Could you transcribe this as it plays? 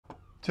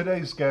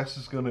Today's guest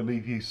is going to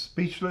leave you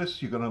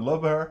speechless. You're going to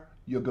love her.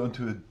 You're going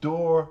to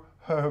adore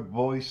her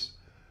voice,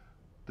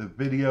 the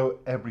video,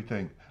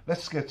 everything.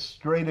 Let's get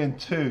straight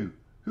into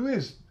who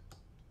is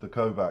the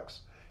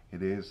Kovacs.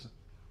 It is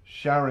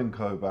Sharon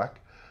Kovacs,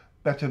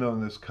 better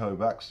known as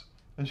Kovacs,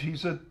 and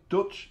she's a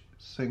Dutch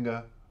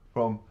singer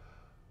from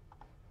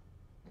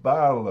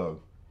Baarlo,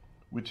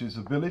 which is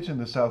a village in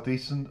the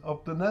southeastern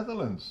of the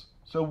Netherlands.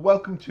 So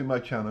welcome to my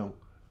channel,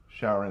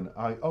 Sharon.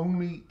 I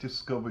only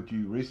discovered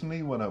you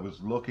recently when I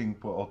was looking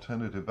for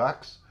alternative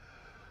acts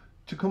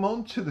to come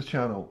on to the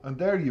channel, and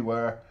there you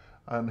are,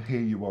 and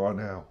here you are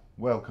now.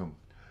 Welcome.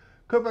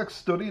 Kovacs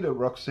studied at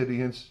Rock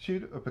City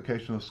Institute, a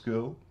vocational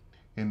school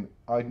in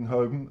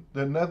Eindhoven,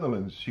 the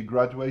Netherlands. She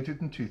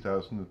graduated in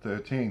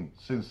 2013.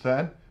 Since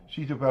then,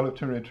 she developed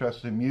her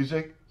interest in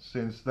music.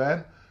 Since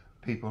then,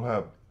 people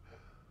have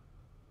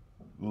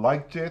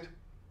liked it.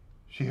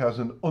 She has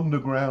an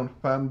underground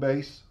fan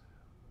base,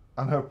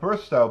 and her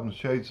first album,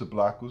 Shades of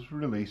Black, was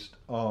released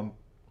on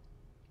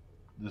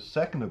the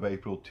 2nd of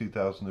April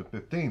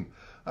 2015,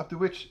 after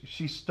which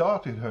she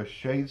started her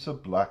Shades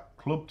of Black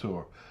club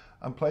tour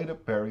and played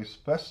at various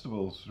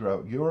festivals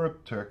throughout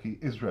Europe, Turkey,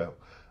 Israel.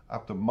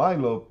 After My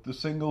Love, the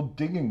single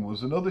Digging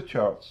was another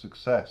chart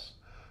success.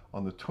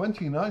 On the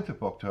 29th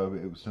of October,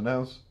 it was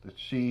announced that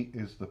she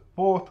is the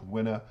 4th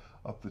winner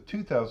of the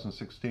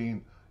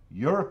 2016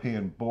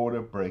 European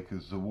Border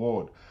Breakers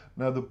Award.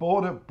 Now, the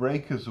Border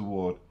Breakers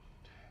Award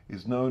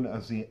is known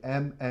as the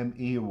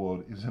MME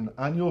Award, is an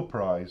annual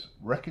prize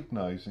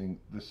recognizing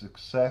the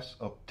success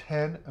of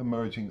 10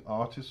 emerging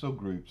artists or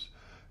groups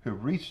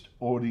who've reached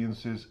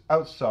audiences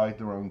outside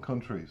their own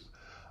countries.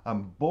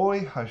 And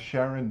boy, has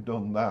Sharon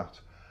done that.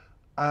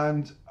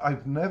 And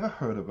I've never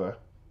heard of her.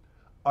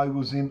 I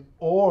was in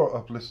awe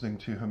of listening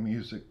to her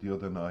music the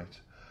other night.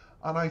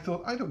 And I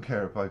thought, I don't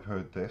care if I've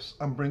heard this,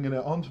 I'm bringing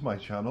it onto my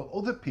channel.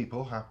 Other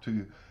people have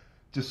to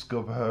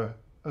discover her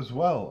as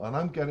well. And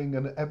I'm getting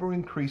an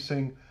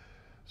ever-increasing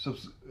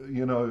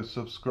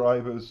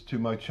subscribers to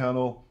my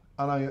channel,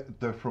 and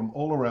they're from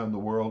all around the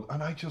world,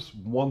 and I just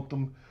want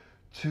them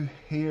to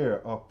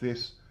hear of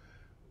this.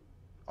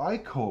 I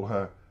call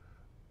her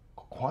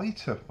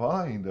quite a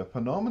find, a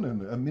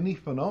phenomenon, a mini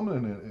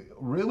phenomenon,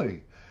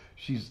 really.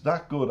 She's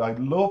that good. I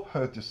love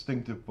her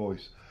distinctive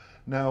voice.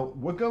 Now,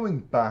 we're going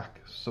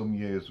back some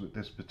years with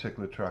this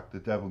particular track, The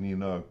Devil You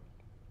Know,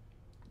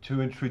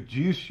 to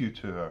introduce you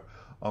to her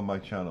on my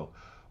channel.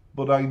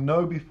 But I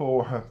know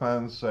before her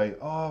fans say,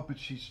 oh, but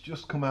she's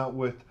just come out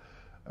with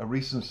a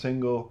recent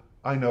single.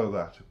 I know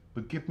that,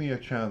 but give me a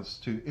chance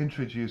to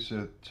introduce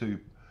her to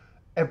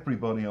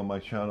everybody on my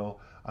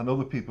channel and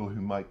other people who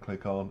might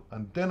click on,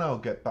 and then I'll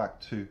get back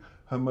to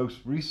her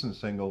most recent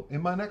single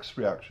in my next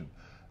reaction.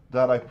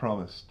 That I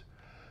promised.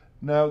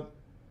 Now,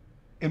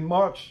 in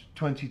March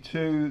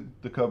 22,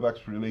 the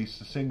Kovacs released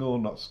the single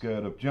Not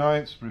Scared of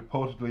Giants,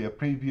 reportedly a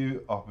preview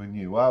of a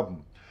new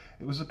album.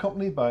 It was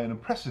accompanied by an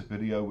impressive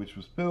video which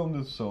was filmed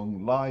and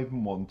sung live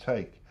in one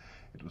take.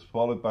 It was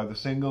followed by the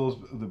singles,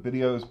 the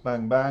videos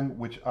Bang Bang,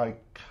 which I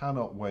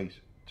cannot wait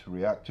to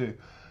react to,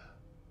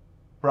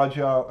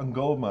 Fragile and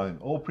Goldmine,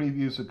 all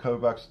previews of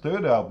Kovacs'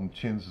 third album,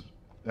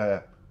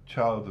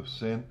 Child of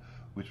Sin,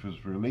 which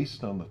was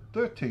released on the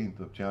 13th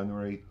of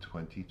January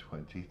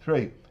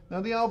 2023.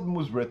 Now, the album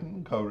was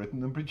written,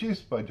 co-written and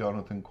produced by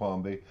Jonathan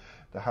Quamby,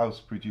 the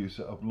house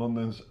producer of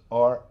London's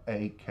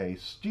RAK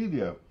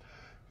Studio,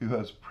 who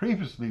has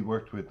previously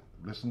worked with,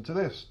 listen to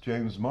this,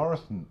 James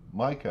Morrison,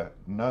 Micah,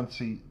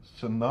 Nancy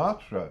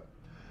Sinatra,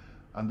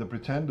 and The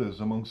Pretenders,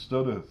 amongst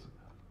others.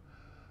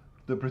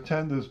 The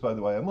Pretenders, by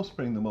the way, I must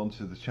bring them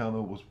onto the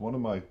channel, was one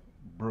of my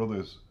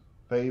brother's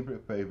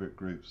favorite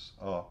groups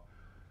of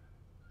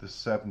the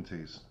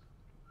 70s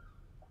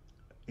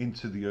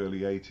into the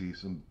early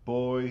 80s, and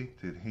boy,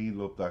 did he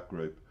love that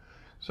group.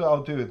 So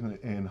I'll do it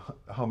in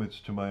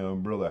homage to my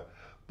own brother.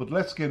 But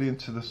let's get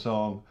into the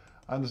song.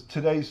 And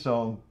today's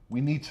song,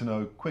 we need to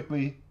know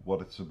quickly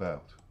what it's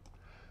about.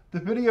 The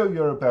video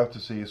you're about to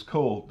see is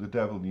called The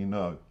Devil You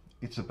Know.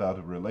 It's about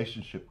a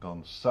relationship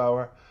gone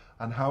sour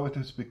and how it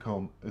has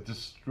become a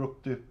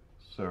destructive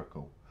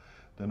circle.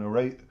 The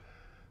narrator,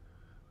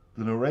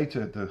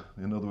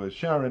 in other words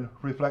Sharon,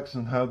 reflects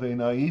on how they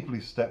naively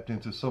stepped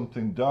into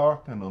something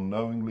dark and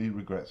unknowingly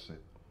regrets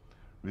it,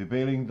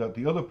 revealing that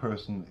the other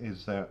person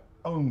is their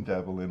own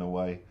devil in a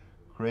way,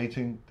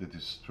 creating the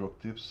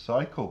destructive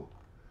cycle.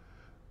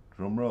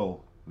 Drum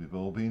roll. We've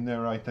all been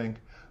there, I think.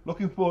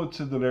 Looking forward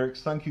to the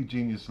lyrics. Thank you,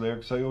 Genius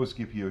Lyrics. I always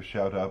give you a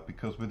shout out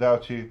because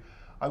without you,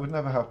 I would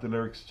never have the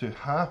lyrics to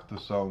half the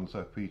songs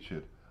I've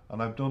featured. And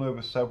I've done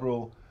over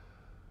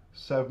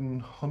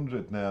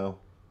 700 now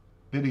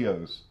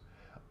videos.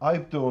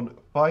 I've done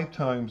 5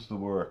 times the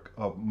work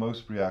of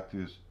most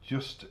reactors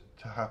just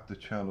to have the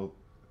channel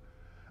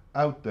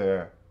out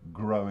there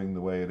growing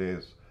the way it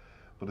is.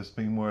 But it's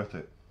been worth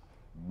it.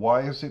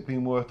 Why has it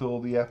been worth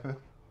all the effort?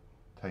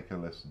 Take a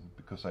listen,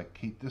 because I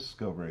keep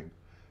discovering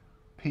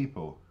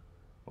people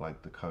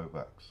like the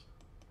Kovacs.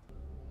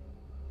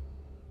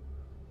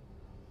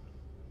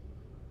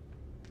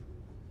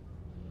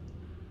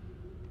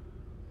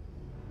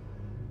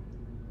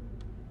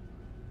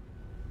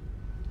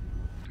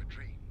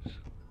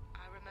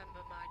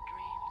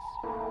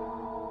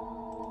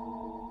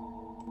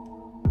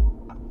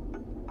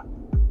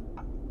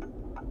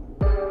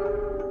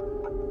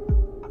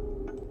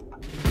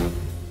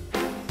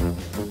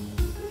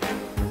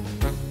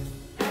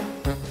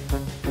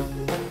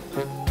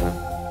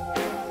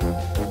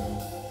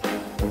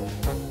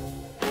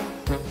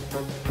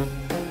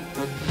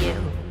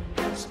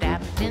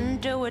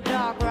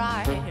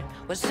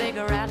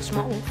 cigarette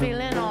smoke,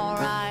 feeling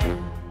alright.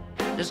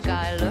 The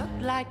sky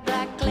looked like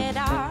black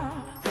glitter.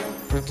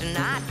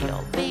 Tonight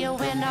you'll be a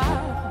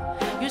winner.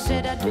 You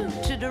said I do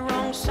to the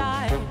wrong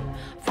side.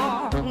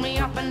 Fuck me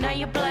up and now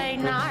you play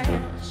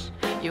nice.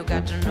 You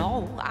got to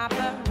know I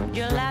burned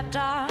your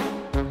letter.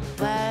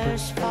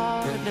 Worse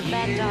for the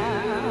better.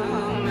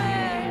 You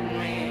made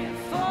me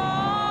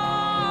fall.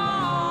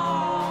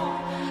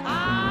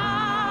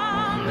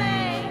 I'll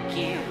make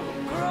you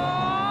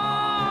crawl.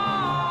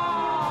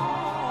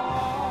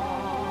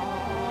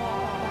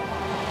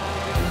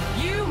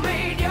 You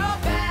made your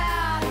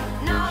bed,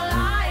 now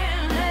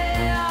lying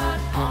there.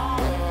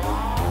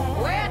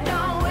 We're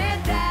done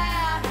with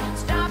that.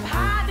 Stop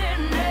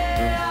hiding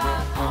there.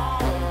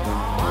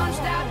 One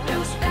step,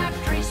 two step,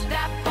 three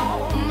step, four.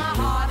 My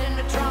heart in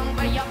the trunk,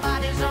 but your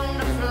body's on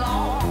the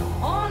floor.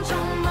 Horns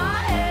on my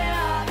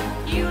head.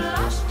 You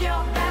lost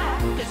your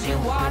back, 'cause you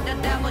are the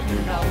devil. You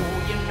know,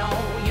 you know,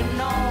 you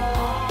know.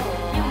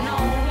 You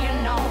know, you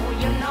know,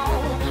 you know.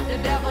 The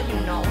devil, you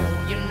know,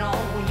 you know,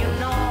 you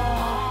know.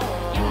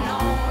 You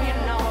know, you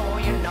know,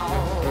 you know.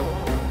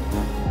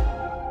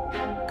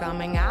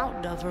 Coming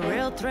out of a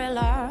real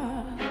thriller.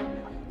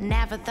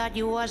 Never thought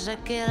you was a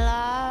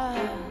killer.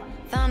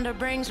 Thunder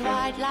brings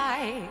white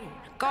light.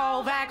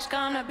 Kovacs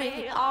gonna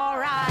be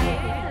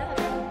alright.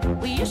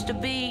 We used to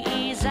be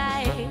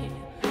easy,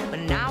 but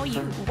now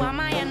you are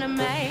my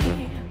enemy.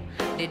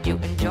 Did you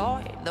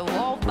enjoy the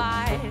wolf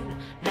bite?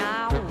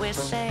 Now we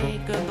say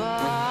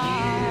goodbye.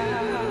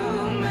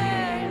 You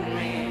made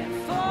me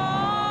fall.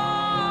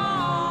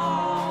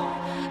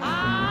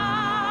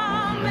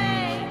 I'll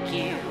make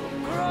you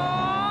crawl.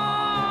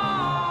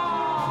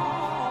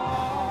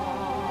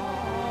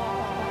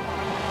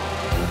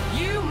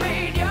 You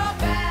made your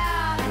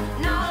bed,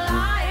 now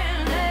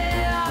lying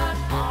there.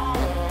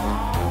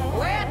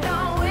 We're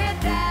done with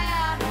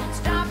that.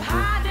 Stop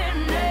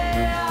hiding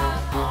there.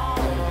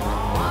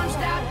 One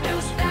step,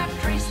 two step,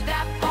 three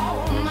step, four.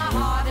 My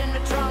heart in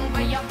the trunk,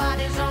 but your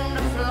body's on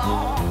the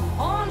floor.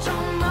 Horns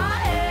on my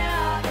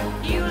head.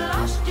 You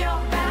lost your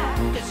back,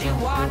 'cause you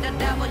are the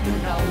devil. You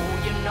know,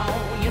 you know,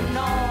 you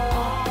know.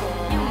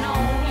 You know,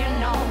 you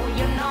know,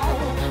 you know.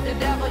 The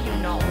devil, you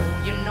know,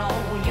 you know,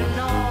 you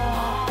know.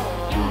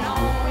 You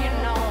know, you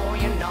know,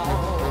 you know.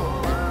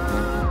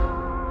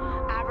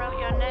 I wrote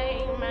your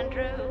name and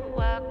drew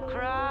a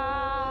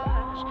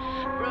cross.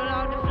 Roll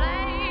out the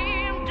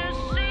flame to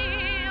see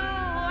who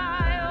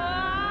I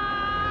was.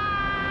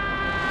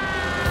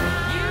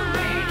 You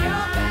made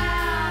your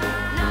bed,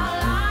 now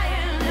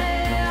lying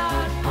there.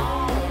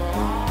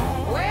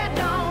 We're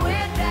done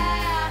with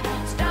that.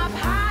 Stop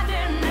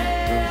hiding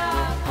there.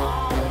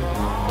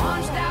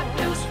 One step,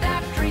 two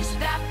step, three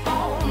step,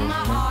 four.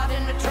 My heart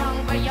in the trunk,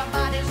 but your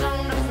body's on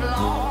the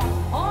floor.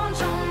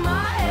 Horns on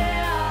my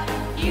head.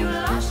 You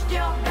lost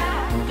your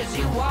back, 'cause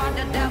you are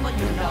the devil.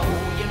 You know,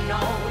 you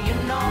know, you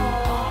know.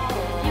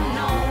 You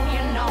know,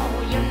 you know,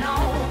 you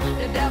know.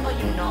 The devil,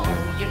 you know,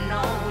 you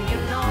know, you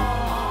know.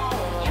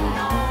 You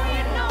know,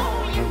 you know,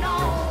 you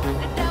know.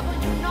 The devil,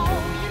 you know,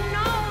 you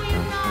know, you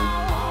know.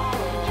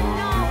 You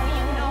know,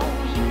 you know,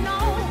 you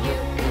know. You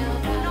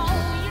know,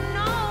 you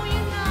know,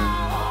 you know.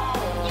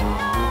 You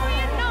know,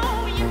 you know,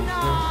 you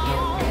know.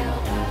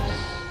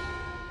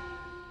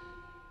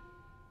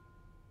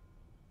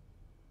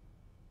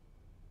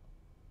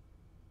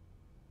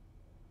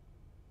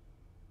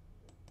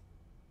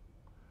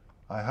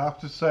 I have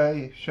to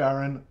say,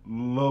 Sharon,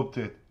 loved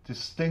it.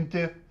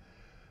 Distinctive,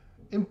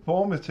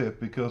 informative,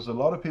 because a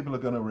lot of people are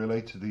going to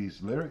relate to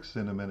these lyrics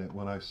in a minute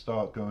when I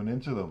start going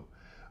into them.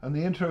 And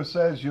the intro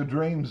says, your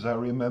dreams, I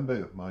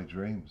remember my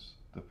dreams.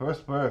 The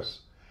first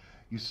verse,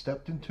 you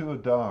stepped into a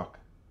dark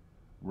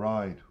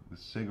ride with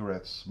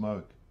cigarette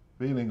smoke,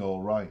 feeling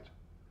all right.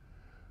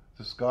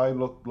 The sky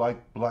looked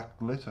like black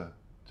glitter.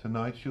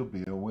 Tonight you'll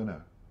be a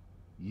winner.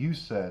 You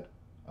said,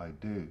 I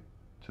do,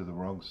 to the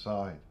wrong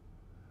side.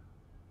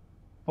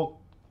 Fuck,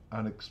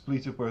 and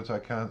expletive words I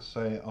can't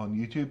say on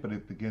YouTube, but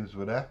it begins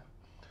with F.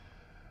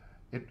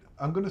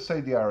 I'm going to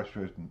say the Irish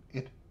version.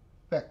 It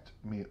fecked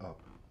me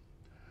up.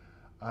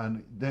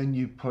 And then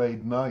you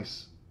played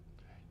nice.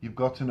 You've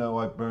got to know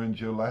I burned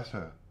your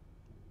letter.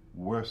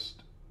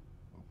 Worst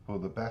for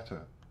the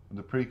better. And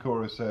the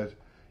pre-chorus said,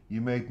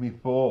 you made me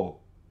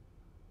fall.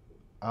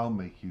 I'll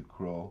make you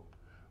crawl.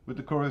 With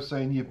the chorus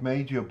saying, you've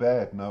made your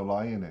bed, now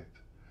lie in it.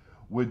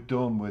 We're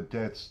done, we're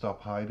dead,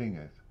 stop hiding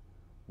it.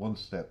 One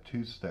step,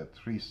 two step,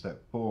 three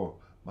step, four.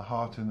 My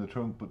heart in the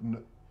trunk,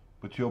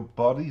 but your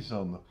body's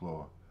on the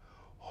floor.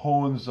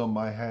 Horns on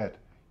my head.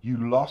 You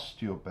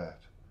lost your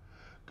bet.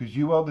 'Cause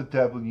you are the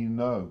devil, you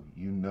know,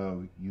 you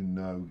know, you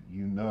know,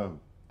 you know.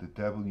 The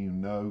devil, you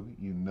know,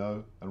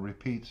 and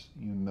repeats,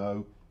 you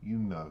know, you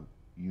know,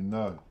 you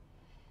know.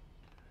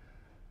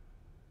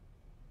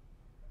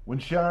 When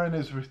Sharon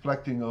is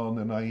reflecting on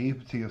the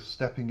naivety of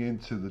stepping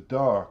into the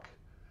dark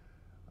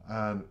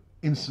and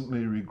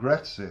instantly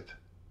regrets it,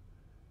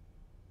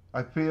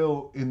 I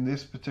feel in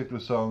this particular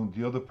song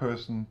the other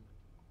person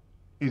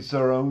is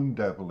their own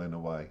devil in a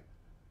way.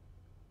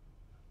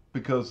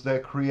 because they're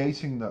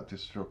creating that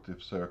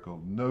destructive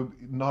circle. No,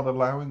 not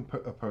allowing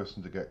a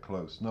person to get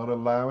close, not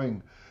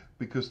allowing,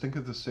 because think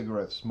of the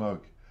cigarette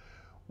smoke.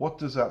 What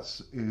does that?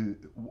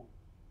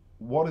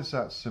 What is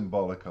that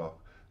symbolic of?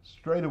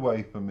 Straight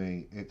away for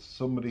me, it's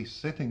somebody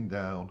sitting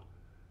down,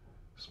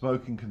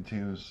 smoking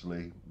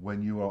continuously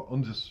when you are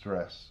under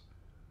stress.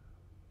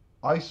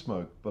 I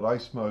smoke, but I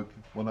smoke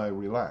when I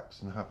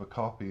relax and have a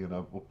coffee, and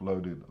I've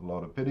uploaded a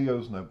lot of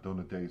videos and I've done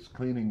a day's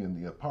cleaning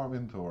in the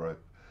apartment, or I've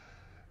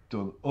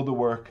done other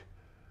work.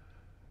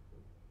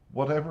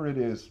 Whatever it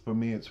is, for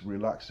me it's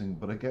relaxing,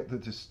 but I get the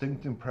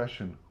distinct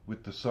impression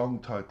with the song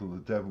title, The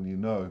Devil You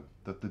Know,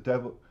 that the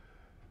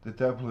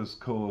devil has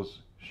caused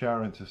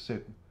Sharon to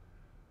sit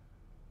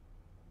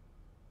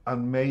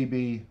and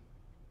maybe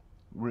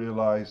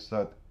realize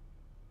that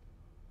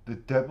the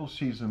devil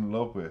she's in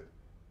love with,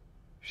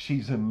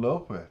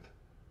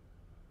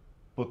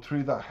 but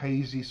through that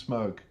hazy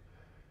smoke,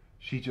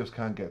 she just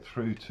can't get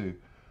through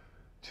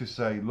to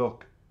say,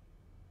 look,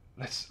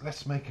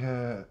 let's make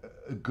a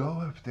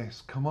go of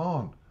this, come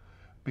on,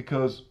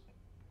 because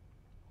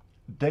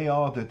they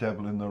are the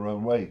devil in their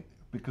own way,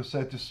 because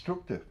they're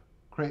destructive,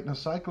 creating a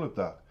cycle of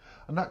that.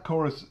 And that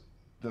chorus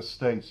that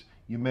states,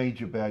 you made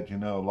your bed, you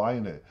know, lie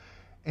in it,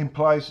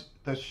 implies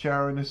that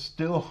Sharon is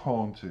still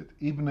haunted,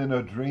 even in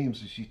her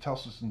dreams as she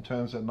tosses and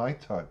turns at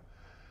night time,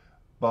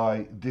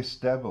 by this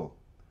devil.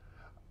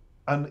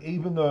 And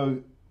even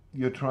though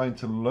you're trying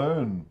to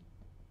learn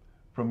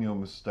from your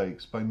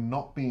mistakes by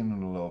not being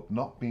in love,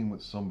 not being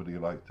with somebody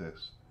like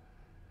this,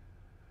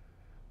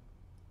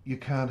 you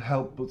can't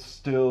help but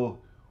still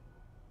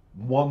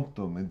want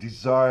them and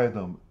desire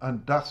them,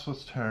 and that's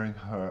what's tearing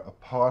her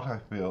apart, I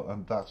feel.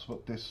 And that's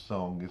what this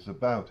song is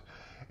about.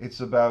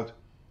 It's about,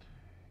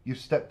 you've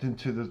stepped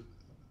into the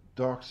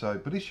dark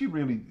side, but is she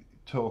really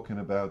talking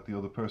about the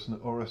other person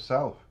or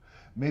herself?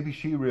 Maybe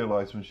she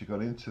realized when she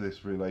got into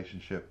this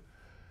relationship,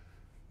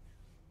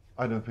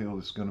 I don't feel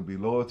it's going to be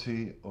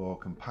loyalty or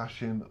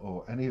compassion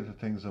or any of the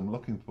things I'm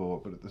looking for,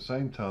 but at the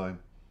same time,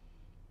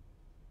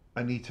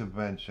 I need to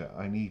venture,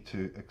 I need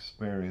to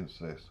experience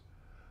this.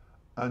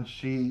 And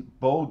she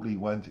boldly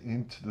went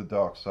into the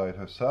dark side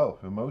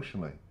herself,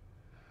 emotionally.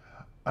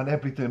 And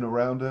everything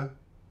around her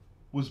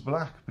was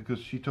black, because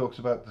she talks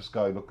about the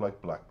sky looked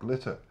like black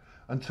glitter.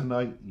 And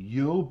tonight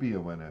you'll be a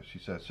winner, she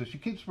says. So she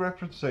keeps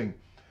referencing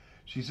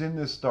she's in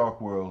this dark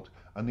world,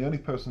 and the only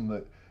person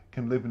that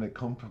can live in it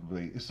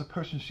comfortably is the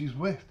person she's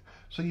with.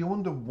 So you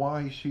wonder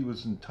why she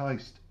was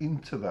enticed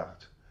into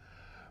that.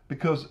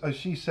 Because, as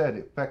she said,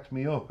 it backed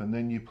me up, and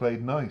then you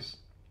played nice.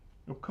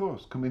 Of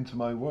course, come into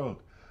my world,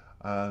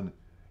 and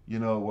you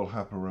know, we'll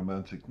have a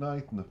romantic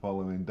night, and the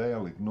following day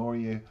I'll ignore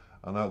you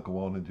and I'll go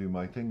on and do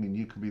my thing, and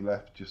you can be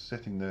left just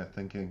sitting there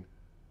thinking,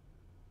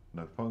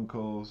 no phone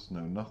calls,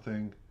 no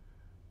nothing.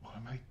 What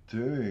am I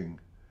doing?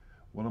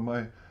 What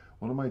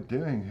am I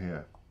doing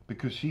here?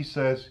 Because she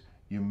says,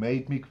 you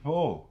made me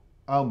fall,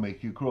 I'll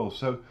make you crawl.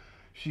 So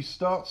she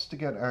starts to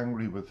get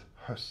angry with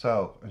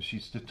herself, and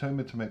she's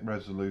determined to make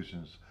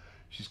resolutions.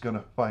 She's going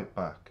to fight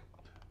back,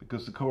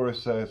 because the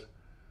chorus says,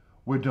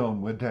 we're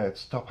done, we're dead,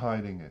 stop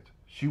hiding it.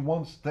 She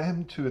wants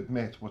them to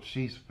admit what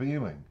she's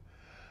feeling.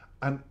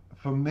 And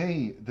for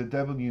me, the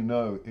devil you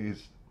know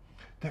is,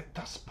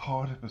 that's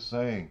part of a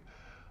saying.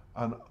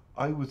 And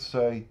I would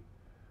say,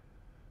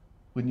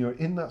 when you're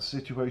in that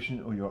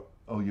situation,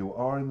 or you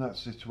are in that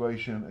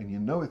situation, and you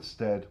know it's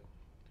dead,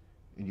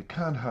 and you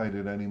can't hide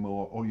it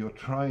anymore, or you're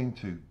trying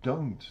to,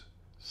 don't.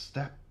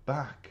 Step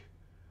back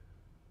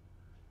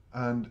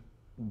and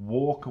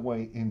walk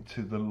away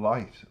into the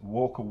light.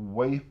 Walk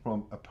away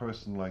from a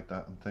person like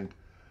that and think,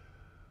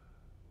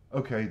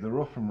 okay, the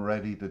rough and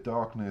ready, the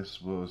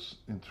darkness was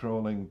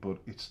enthralling, but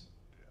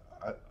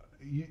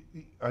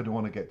I don't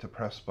want to get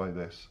depressed by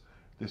this.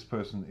 This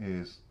person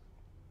is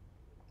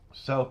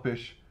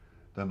selfish.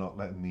 They're not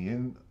letting me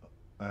in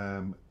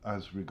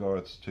as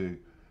regards to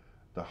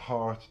the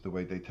heart, the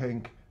way they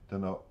think. They're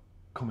not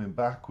coming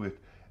back with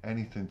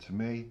anything to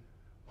me.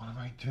 What am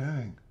I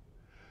doing?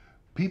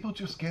 People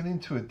just get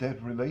into a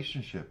dead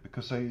relationship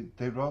because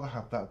they'd rather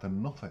have that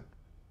than nothing.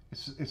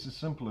 It's as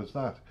simple as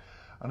that.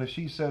 And as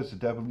she says, the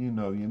devil you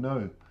know, you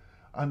know.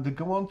 And to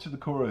go on to the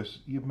chorus,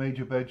 you've made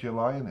your bed, you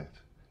lie in it.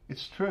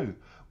 It's true.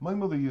 My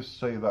mother used to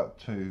say that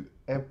to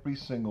every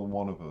single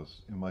one of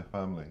us in my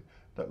family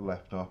that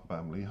left our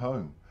family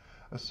home.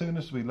 As soon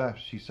as we left,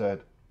 she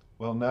said,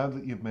 well, now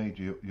that you've made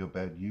your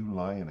bed, you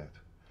lie in it.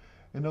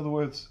 In other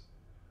words,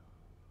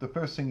 the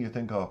first thing you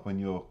think of when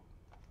you're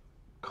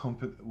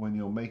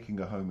making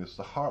a home is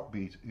the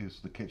heartbeat is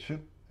the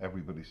kitchen.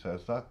 Everybody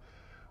says that.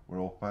 Where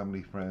all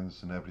family,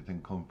 friends and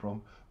everything come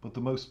from. But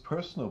the most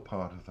personal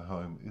part of the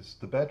home is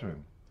the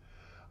bedroom.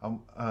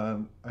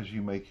 And as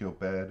you make your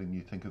bed and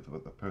you think of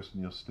the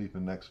person you're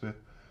sleeping next with,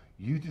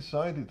 you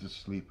decided to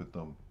sleep with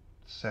them,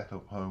 set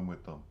up home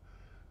with them.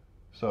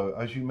 So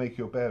as you make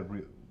your bed,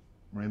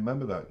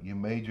 remember that you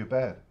made your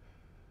bed.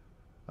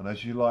 And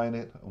as you lie in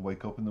it and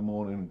wake up in the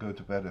morning and go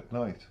to bed at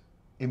night,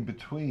 in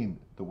between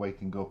the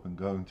waking up and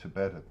going to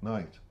bed at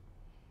night,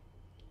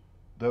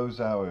 those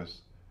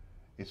hours,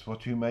 it's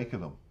what you make of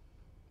them.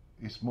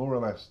 It's more or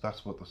less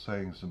that's what the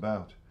saying's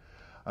about.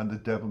 And the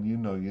devil you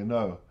know, you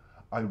know.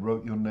 I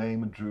wrote your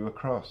name and drew a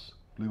cross,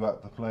 blew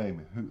out the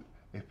flame.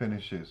 It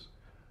finishes.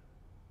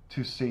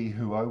 To see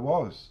who I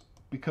was.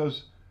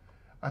 Because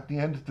at the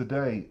end of the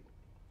day,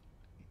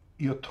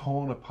 you're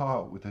torn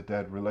apart with a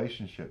dead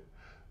relationship.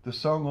 The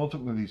song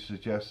ultimately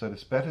suggests that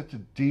it's better to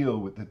deal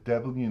with the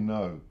devil you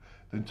know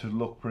than to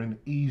look for an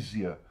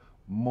easier,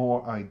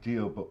 more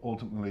ideal, but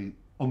ultimately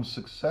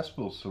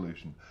unsuccessful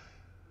solution.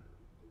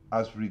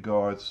 As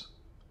regards,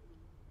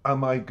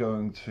 am I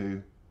going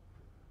to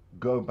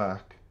go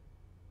back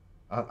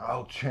and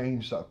I'll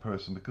change that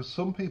person? Because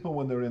some people,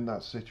 when they're in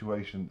that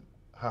situation,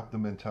 have the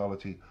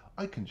mentality,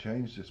 I can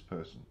change this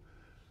person.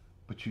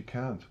 But you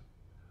can't.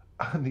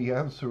 And the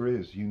answer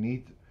is, you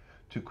need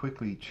to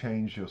quickly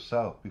change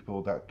yourself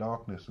before that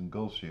darkness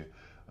engulfs you,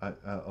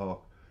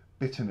 or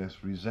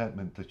bitterness,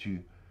 resentment that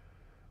you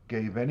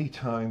gave any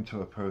time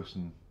to a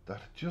person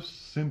that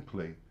just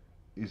simply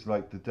is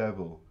like the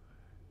devil,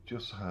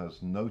 just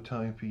has no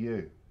time for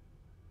you.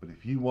 But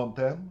if you want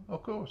them,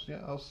 of course,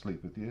 yeah, I'll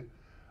sleep with you.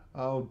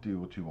 I'll do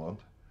what you want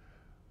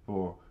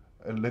for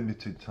a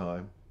limited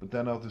time, but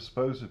then I'll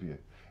dispose of you.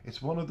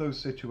 It's one of those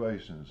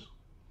situations.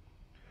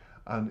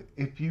 And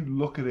if you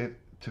look at it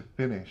to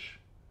finish,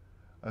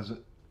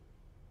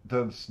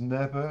 there's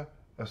never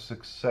a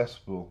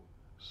successful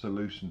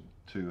solution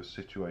to a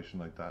situation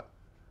like that.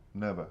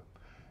 Never.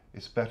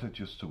 It's better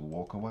just to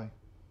walk away.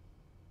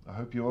 I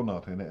hope you're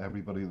not in it,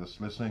 everybody that's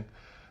listening.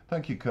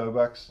 Thank you,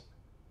 Kovacs.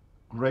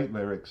 Great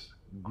lyrics,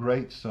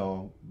 great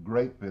song,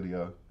 great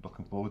video.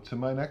 Looking forward to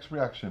my next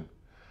reaction.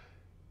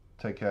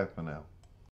 Take care for now.